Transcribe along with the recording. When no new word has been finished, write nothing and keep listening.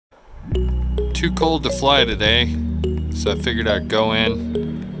Too cold to fly today, so I figured I'd go in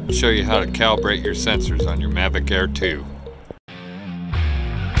and show you how to calibrate your sensors on your Mavic Air 2.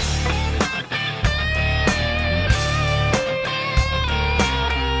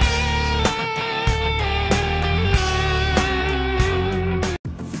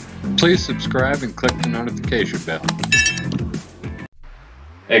 Please subscribe and click the notification bell.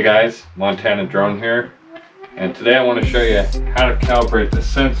 Hey guys, Montana Drone here, and today I want to show you how to calibrate the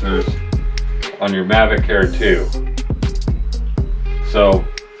sensors on your Mavic Air 2. So,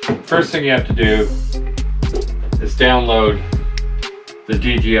 first thing you have to do is download the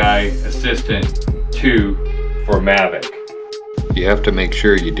DJI Assistant 2 for Mavic. You have to make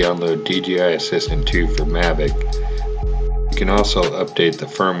sure you download DJI Assistant 2 for Mavic. You can also update the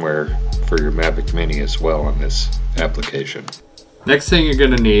firmware for your Mavic Mini as well on this application. Next thing you're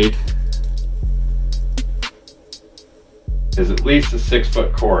going to need is at least a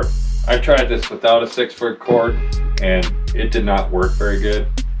 6-foot cord. I tried this without a 6-foot cord and it did not work very good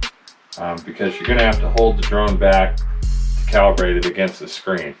because you're going to have to hold the drone back to calibrate it against the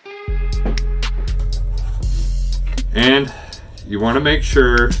screen. And you want to make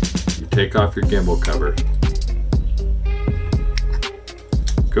sure you take off your gimbal cover.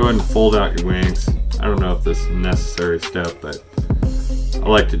 Go ahead and fold out your wings. I don't know if this is a necessary step, but I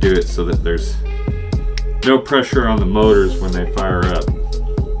like to do it so that there's no pressure on the motors when they fire up.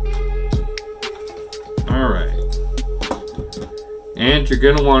 Alright. And you're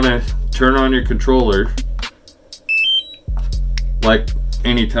going to want to turn on your controller like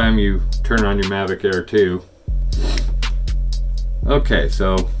anytime you turn on your Mavic Air 2. Okay,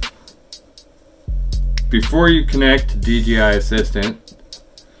 so before you connect to DJI Assistant,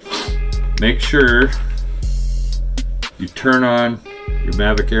 make sure you turn on your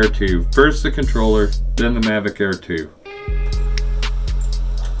Mavic Air 2. First the controller, then the Mavic Air 2.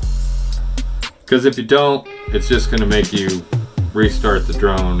 Because if you don't, it's just going to make you restart the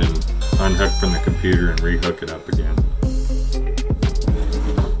drone and unhook from the computer and rehook it up again.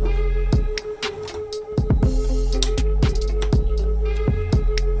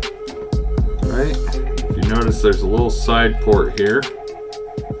 Alright, if you notice there's a little side port here.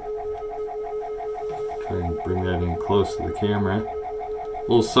 Try and bring that in close to the camera.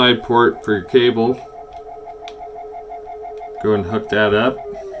 Little side port for your cable. Go ahead and hook that up.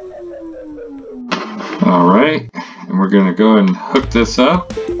 Alright, and we're going to go ahead and hook this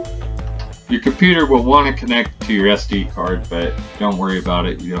up. Your computer will want to connect to your SD card, but don't worry about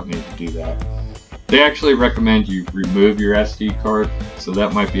it, you don't need to do that. They actually recommend you remove your SD card, so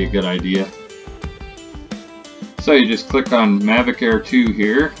that might be a good idea. So you just click on Mavic Air 2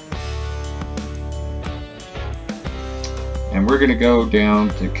 here. And we're going to go down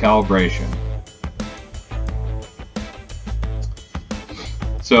to calibration.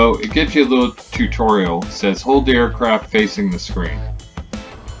 So it gives you a little tutorial. It says hold the aircraft facing the screen.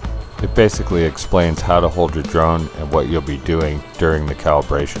 It basically explains how to hold your drone and what you'll be doing during the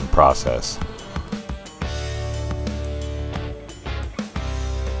calibration process.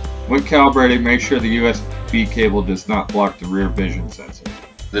 When calibrating, make sure the USB cable does not block the rear vision sensor.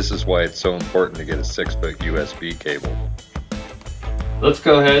 This is why it's so important to get a 6-foot USB cable. Let's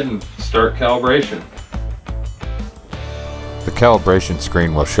go ahead and start calibration. The calibration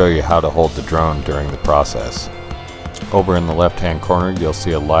screen will show you how to hold the drone during the process. Over in the left-hand corner, you'll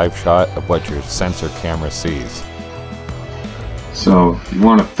see a live shot of what your sensor camera sees. So you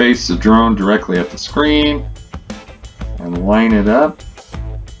want to face the drone directly at the screen and line it up.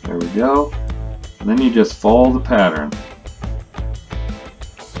 There we go. And then you just follow the pattern.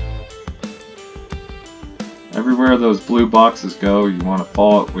 Everywhere those blue boxes go, you want to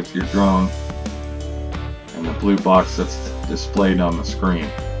follow it with your drone and the blue box that's displayed on the screen.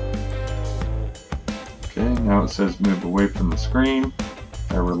 Okay, now it says move away from the screen.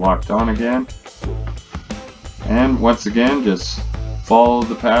 There, we're locked on again. And once again, just follow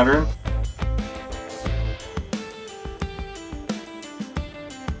the pattern.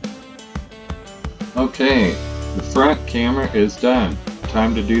 Okay, the front camera is done.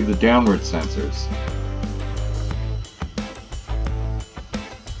 Time to do the downward sensors.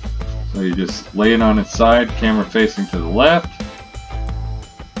 So you just lay it on its side, camera facing to the left,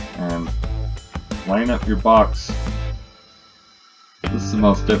 and line up your box. This is the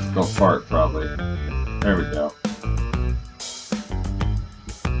most difficult part probably. There we go.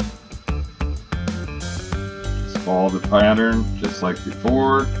 Just follow the pattern just like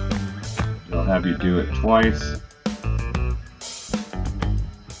before. They'll have you do it twice.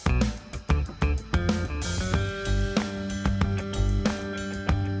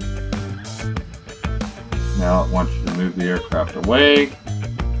 Now it wants you to move the aircraft away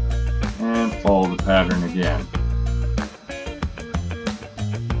and follow the pattern again.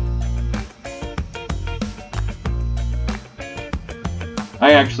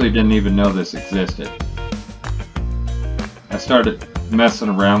 I actually didn't even know this existed. I started messing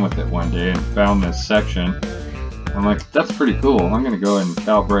around with it one day and found this section. I'm like, that's pretty cool. I'm going to go ahead and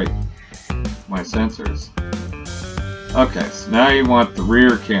calibrate my sensors. Okay, so now you want the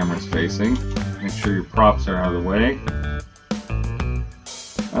rear cameras facing. Make sure your props are out of the way.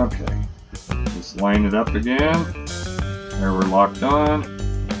 Okay, just line it up again. There, we're locked on.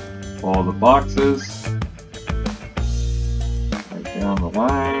 Follow the boxes. Right down the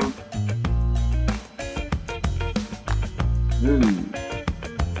line. Ooh.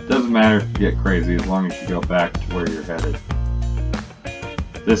 Doesn't matter if you get crazy as long as you go back to where you're headed.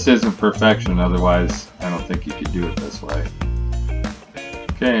 This isn't perfection, otherwise I don't think you could do it this way.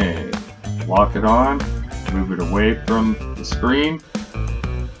 Okay, lock it on, move it away from the screen,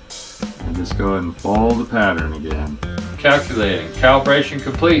 and just go ahead and follow the pattern again. Calculating, calibration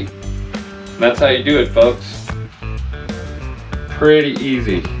complete. And that's how you do it, folks. Pretty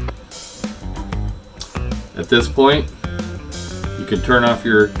easy. At this point, you can turn off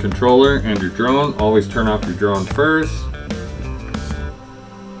your controller and your drone. Always turn off your drone first.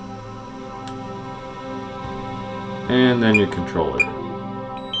 And then your controller.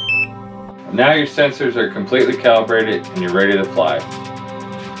 Now your sensors are completely calibrated and you're ready to fly.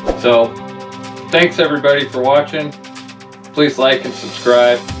 So, thanks everybody for watching. Please like and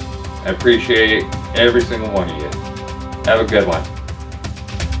subscribe. I appreciate every single one of you. Have a good one.